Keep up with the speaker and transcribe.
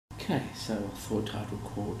Okay, so I thought I'd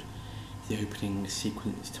record the opening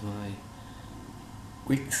sequence to my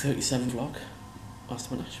week 37 vlog whilst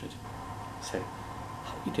I'm in Ashford. So,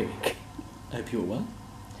 how are you doing? I hope you're well.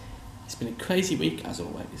 It's been a crazy week as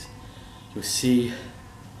always. You'll see,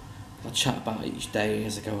 I'll chat about each day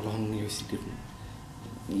as I go along, you'll see different,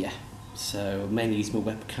 so mainly use my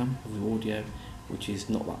webcam with the audio, which is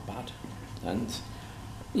not that bad. And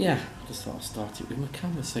yeah, I just thought I'd start it with my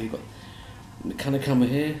camera. So you've got the kind of camera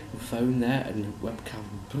here, the phone there, and the webcam,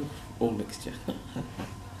 all mixture. But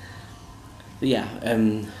yeah,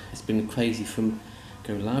 it's been crazy from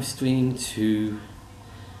going live stream to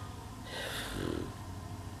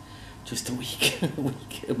just a week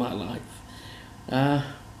of my life.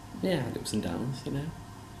 Yeah, ups and downs, you know.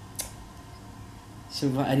 So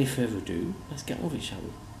without any further ado, let's get on with it, shall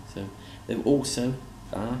we? So there also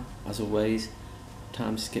are, as always,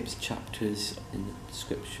 time skips chapters in the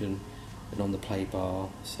description and on the play bar,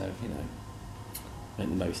 so you know, make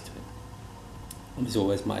the most of it. And as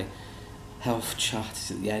always, my health chat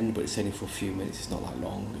is at the end, but it's only for a few minutes, it's not that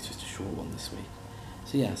long, it's just a short one this week.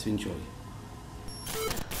 So yeah, so enjoy.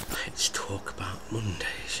 Let's talk about Monday,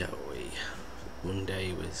 shall we?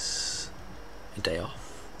 Monday was a day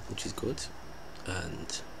off, which is good,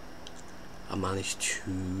 and I managed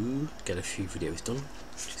to get a few videos done,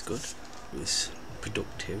 which is good. It was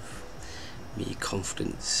productive. My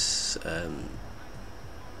confidence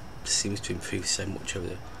seems to improve so much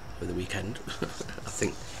over the weekend. I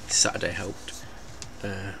think Saturday helped.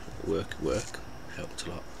 Work helped a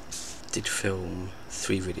lot. Did film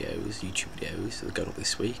 3 videos, YouTube videos that are going up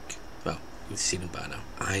this week. Well, you've seen them by now.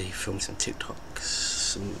 I filmed some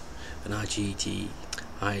TikToks, an IGTV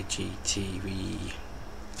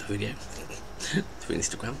video through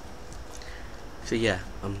Instagram. So yeah,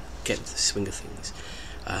 I'm getting to the swing of things.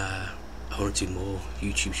 I want to do more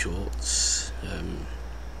YouTube shorts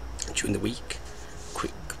during the week.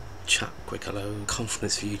 Quick chat, quick hello.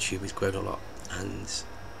 Confidence for YouTube has grown a lot, and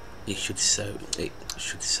it should show in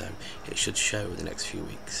the next few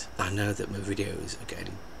weeks. I know that my videos are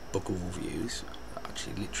getting bugger all views,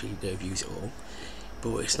 actually literally no views at all,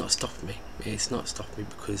 but it's not stopping me. It's not stopping me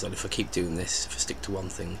because if I keep doing this, if I stick to one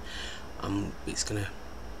thing, it's gonna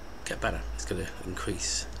get better, it's gonna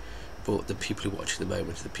increase. But the people who watch at the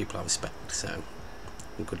moment are the people I respect, so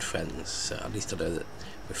I'm good friends, so at least I know that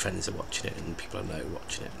my friends are watching it and people I know are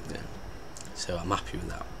watching it, you know. So I'm happy with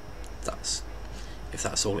that. If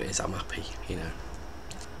that's all it is, I'm happy, you know.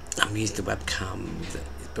 I'm using the webcam with a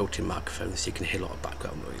built-in microphone so you can hear a lot of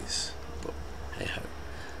background noise, but hey ho,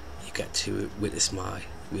 you get to witness my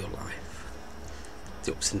real life,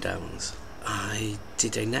 the ups and downs. I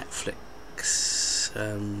did a Netflix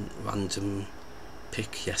random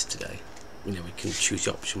pick yesterday. You know, we can choose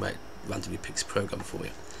the option where it randomly picks a programme for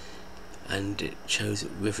you, and it chose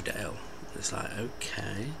Riverdale. It's like,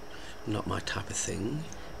 okay, not my type of thing,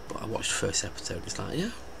 but I watched the first episode. It's like,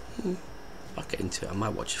 yeah, I'll get into it. I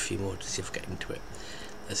might watch a few more to see if I get into it.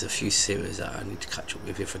 There's a few series that I need to catch up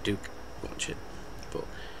with if I do watch it, but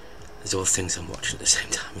there's all things I'm watching at the same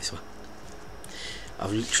time as well.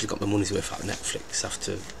 I've literally got my money's worth out of Netflix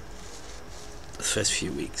after the first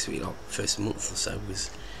few weeks, you know, first month or so was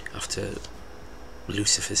after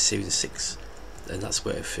Lucifer's season 6, and that's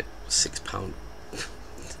where it fit £6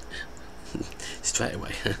 straight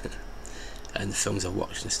away. And the films I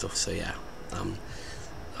watched and stuff, so yeah,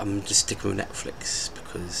 I'm just sticking with Netflix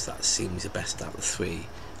because that seems the best out of the 3,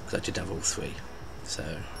 because I did have all 3.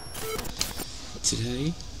 So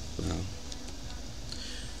today, well,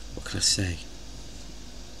 what can I say?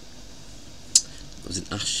 I was in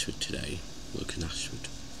Ashford today, working in Ashford,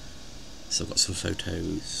 so I've got some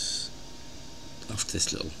photos after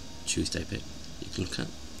this little Tuesday bit you can look at,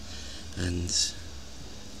 and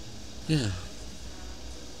yeah,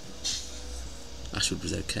 Ashford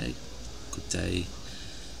was okay, good day,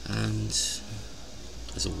 and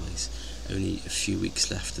as always, only a few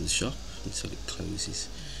weeks left of the shop until it closes,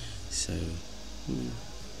 so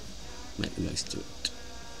make the most of it.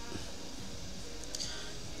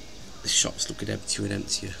 The shop's looking emptier and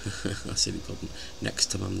emptier. That's the only problem. Next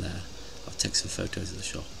time I'm there, I'll take some photos of the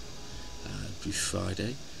shop. It'll be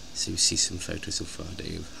Friday, so you'll see some photos on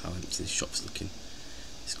Friday of how empty the shop's looking.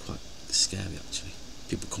 It's quite scary actually.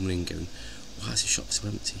 People coming in going, why is the shop so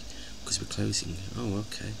empty? Because we're closing. Oh,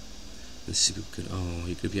 okay. And some people going, oh,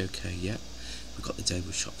 you're going to be okay? Yeah, we've got the day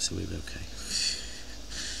with shop, so we're okay.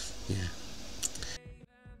 Yeah.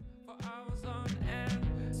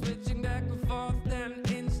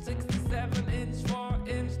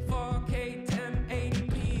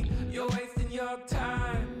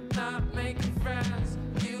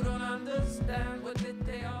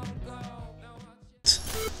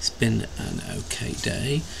 It's been an okay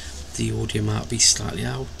day. The audio might be slightly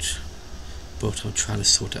out, but I'm trying to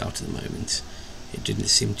sort it out at the moment. It didn't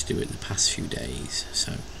seem to do it the past few days,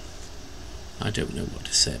 so I don't know what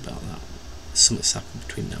to say about that. Something's happened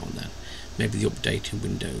between now and then. Maybe the update in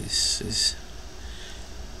Windows has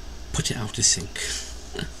put it out of sync.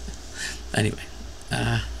 Anyway,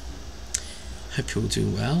 hope you're all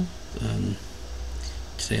doing well.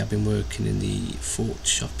 Today I've been working in the Fort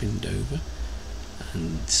shop in Dover,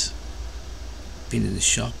 and been in the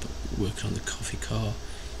shop working on the coffee car.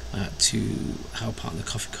 I had to help out on the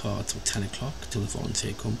coffee car till 10 o'clock till the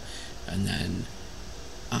volunteer come, and then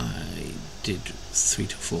I did 3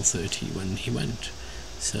 to 4:30 when he went.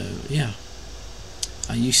 So yeah,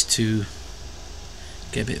 I used to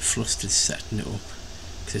get a bit flustered setting it up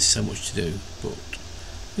because there's so much to do, but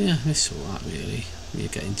yeah, it's alright really. You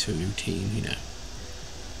get into a routine, you know.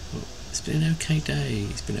 But it's been an okay day.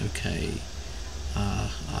 It's been okay.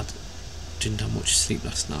 I didn't have much sleep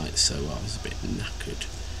last night, so I was a bit knackered.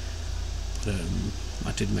 But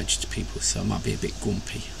I did mention to people, so I might be a bit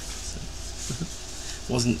grumpy. So it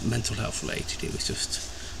wasn't mental health related, it was just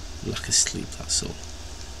lack of sleep, that's all.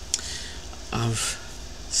 I've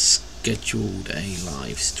scheduled a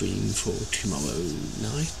live stream for tomorrow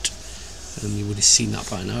night. You would have seen that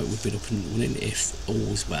by now. It would have been up and running if all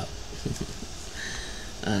was well.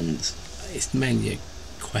 And it's mainly a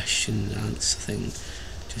question and answer thing,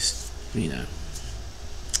 just, you know.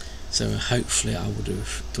 So hopefully I would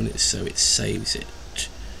have done it so it saves it,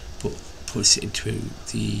 but puts it into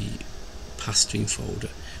the past stream folder,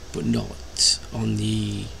 but not on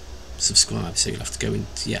the subscribe. So you'll have to go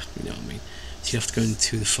into, yeah, you know what I mean. So you have to go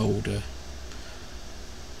into the folder,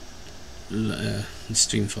 the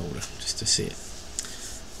stream folder, just to see it.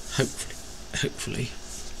 Hopefully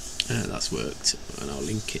that's worked, and I'll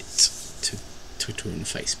link it to Twitter and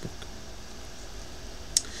Facebook.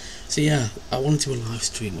 So yeah, I want to do a live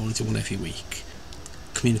stream. I want to do one every week,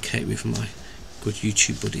 communicate with my good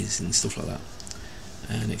YouTube buddies and stuff like that.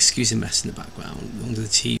 And excuse the mess in the background under the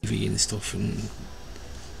TV and stuff, and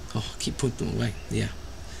I keep putting them away. Yeah,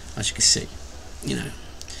 as you can see, you know,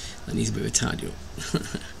 that needs a bit of a tidy up.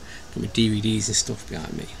 Got my DVDs and stuff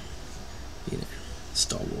behind me, you know,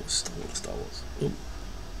 Star Wars. Oh,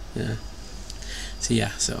 yeah. So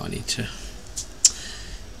yeah, so I need to,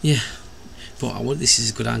 yeah. But this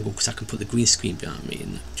is a good angle because I can put the green screen behind me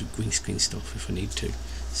and do green screen stuff if I need to.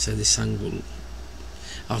 So this angle,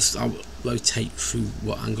 I'll rotate through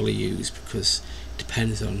what angle I use, because it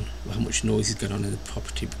depends on how much noise is going on in the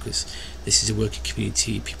property, because this is a working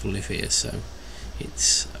community, people live here, so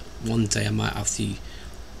it's one day I might have the,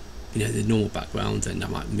 you know, the normal background, and I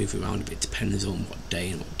might move it around a bit, depends on what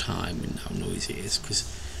day and what time and how noisy it is, because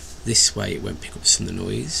this way it won't pick up some of the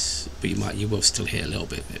noise, but you will still hear a little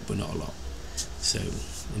bit of it, but not a lot. So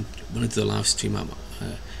when I do the live stream,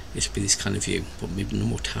 it should be this kind of view, but maybe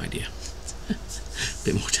more tidier. A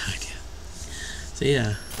bit more tidier. So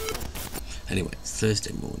yeah. Anyway, it's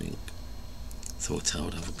Thursday morning. Thought I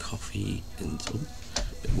would have a coffee and a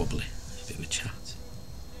bit wobbly, a bit of a chat.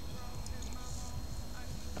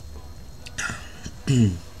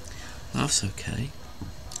 Life's okay.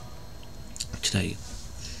 Today,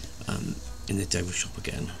 in the Dover shop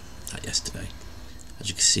again, like yesterday. As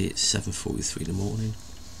you can see, it's 7:43 in the morning.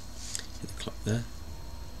 Hit the clock there.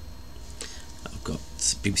 I've got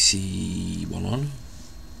BBC One on.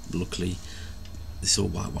 Luckily, it's all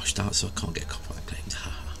whitewashed out, so I can't get copyright claims.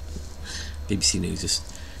 BBC News, just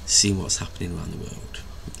seeing what's happening around the world,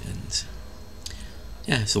 and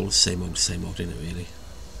yeah, it's all the same old, isn't it? Really.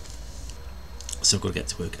 So I've got to get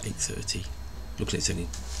to work at 8:30. Luckily, it's only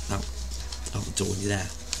out the door when you're there.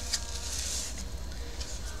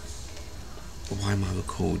 Why am I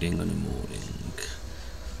recording on a morning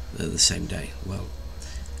the same day? Well,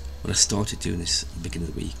 when I started doing this at the beginning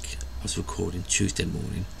of the week, I was recording Tuesday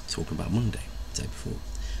morning, talking about Monday, the day before,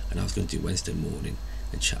 and I was going to do Wednesday morning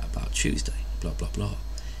and chat about Tuesday, blah blah blah.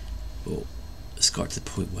 But it's got to the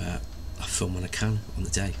point where I film when I can on the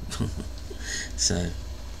day, so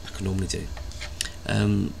I can normally do.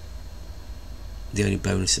 The only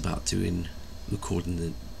bonus about recording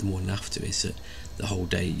the morning after is that the whole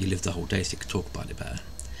day, you live the whole day, so you can talk about it better.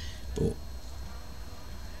 But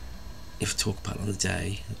if you talk about it on the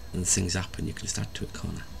day and things happen, you can just add to it,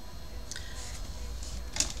 can't I?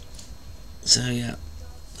 So yeah,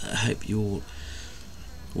 I hope you're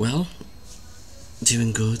well,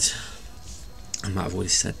 doing good. I might have already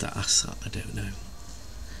said that, I don't know.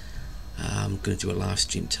 I'm going to do a live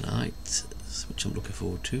stream tonight, which I'm looking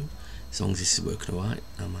forward to. As long as this is working alright,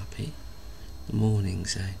 I'm happy. The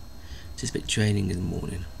mornings, just a bit draining in the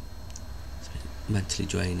morning. It's a bit mentally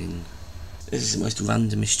draining. This is the most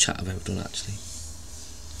randomest chat I've ever done, actually.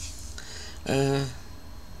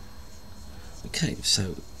 Okay,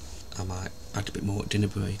 so I might add a bit more at dinner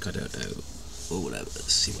break, I don't know, or whatever,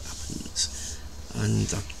 let's see what happens.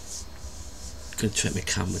 And I'm going to check my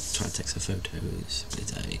camera to try and take some photos for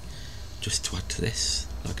the day, just to add to this,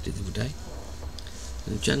 like I did the other day.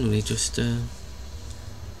 And generally just,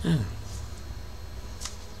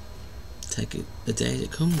 take it a day as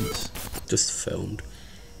it comes. Just filmed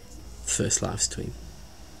first live stream,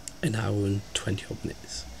 an hour and 20 odd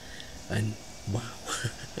minutes, and wow.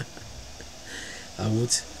 I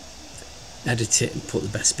would edit it and put the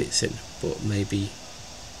best bits in, but maybe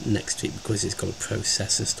next week, because it's got a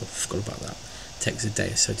process and stuff, I forgot about that. It takes a day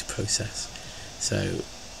or so to process, so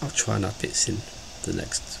I'll try and add bits in the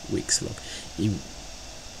next week's vlog. You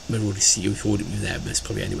may already see, you've already been there, but it's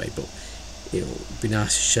probably anyway, but it'll be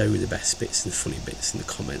nice to show you the best bits and the funny bits and the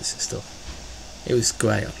comments and stuff. It was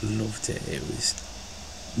great, I loved it. It was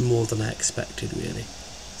more than I expected, really.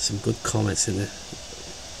 Some good comments in the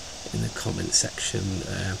comment section.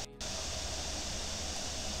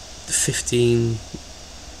 The 15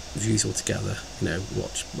 views altogether,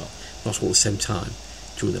 watch, well, not all at the same time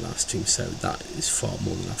during the live stream, so that is far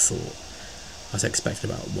more than I thought. I was expecting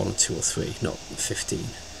about 1 or 2 or 3, not 15.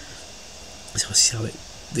 So I'll see how it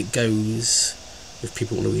goes with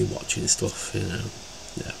people really watching and stuff,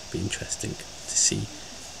 yeah, be interesting to see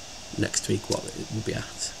next week what it will be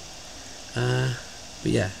at.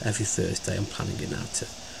 But yeah, every Thursday I'm planning it now to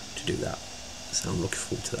do that, so I'm looking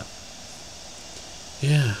forward to that.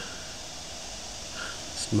 Yeah,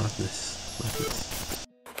 it's madness.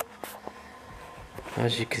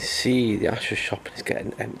 As you can see, the Asher shop is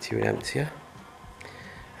getting emptier and emptier.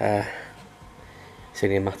 It's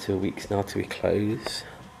only a matter of weeks now till we close,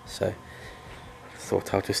 so I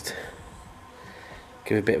thought I'll just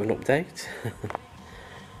give a bit of an update.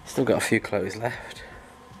 Still got a few clothes left,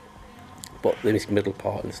 but there is middle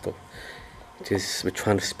part and stuff. We're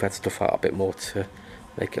trying to spread stuff out a bit more to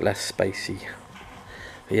make it less spacey.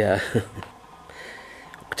 But yeah,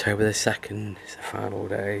 October the 2nd is the final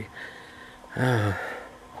day.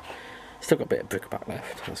 Still got a bit of bric-a-brac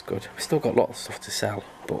left, that's good. We've still got a lot of stuff to sell,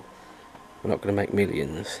 but we're not going to make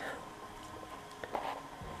millions.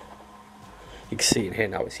 You can see in here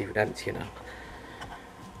now, it's even emptier now.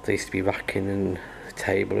 There used to be racking and a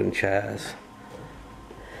table and chairs.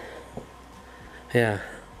 Yeah.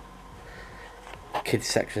 Kids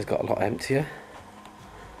section's got a lot emptier.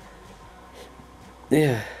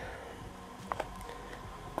 Yeah.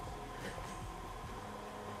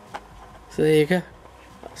 So there you go.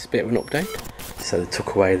 That's a bit of an update. So they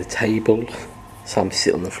took away the table, so I'm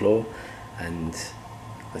sitting on the floor, and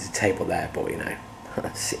there's a table there, but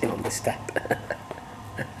I'm sitting on the step.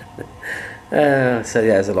 So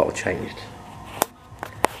yeah, there's a lot changed.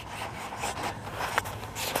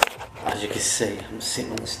 As you can see, I'm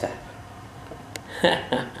sitting on the step.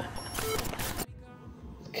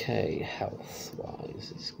 Okay,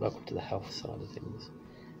 health-wise, welcome to the health side of things.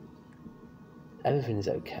 Everything's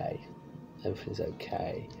okay.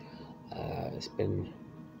 It's been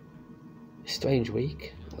a strange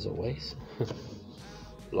week, as always.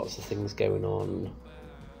 Lots of things going on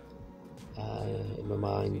in my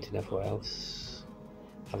mind and everywhere else.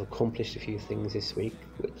 I've accomplished a few things this week,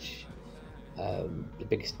 which the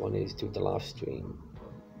biggest one is doing the live stream.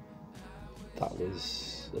 That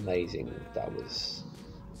was amazing. That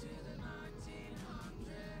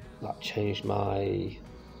changed my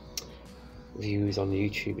views on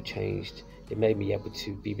YouTube. It made me able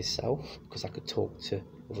to be myself, because I could talk to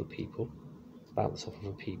other people, bounce off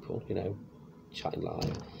other people, chatting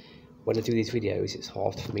live. When I do these videos, it's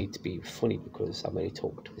hard for me to be funny because I'm only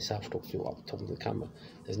talking to myself, talking to the camera.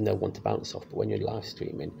 There's no one to bounce off. But when you're live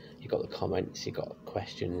streaming, you've got the comments, you've got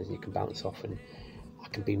questions, and you can bounce off. And I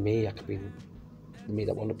can be me. I can be the me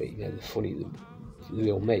that I want to be. The funny, the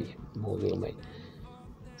real me, more real me.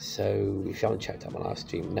 So if you haven't checked out my live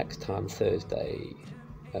stream, next time Thursday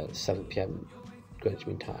at 7 PM Greenwich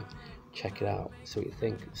Mean Time, check it out. See what you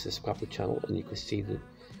think. Subscribe to the channel, and you can see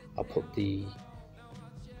I'll put the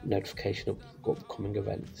notification of upcoming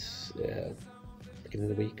events beginning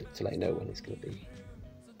of the week to let you know when it's going to be.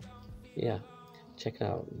 Yeah, check it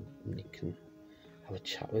out, and you can have a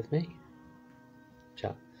chat with me.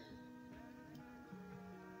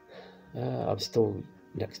 I'm still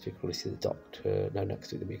next week. I'm going to see the doctor. No,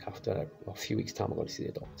 next week, the week after. A few weeks' time, I'm going to see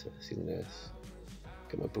the doctor, see the nurse,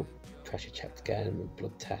 get my blood pressure checked again, my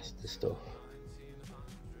blood test and stuff.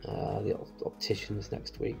 The opticians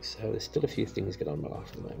next week. So there's still a few things going on in my life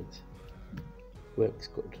at the moment. Work's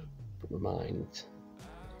good, but my mind,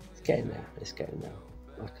 it's getting there.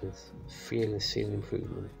 I can feel and see an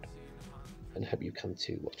improvement. and I hope you can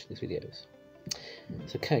too watching these videos.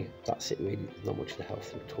 So okay, that's it really, not much of the health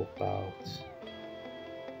thing to talk about.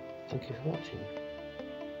 Thank you for watching.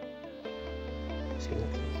 See you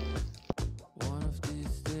next time.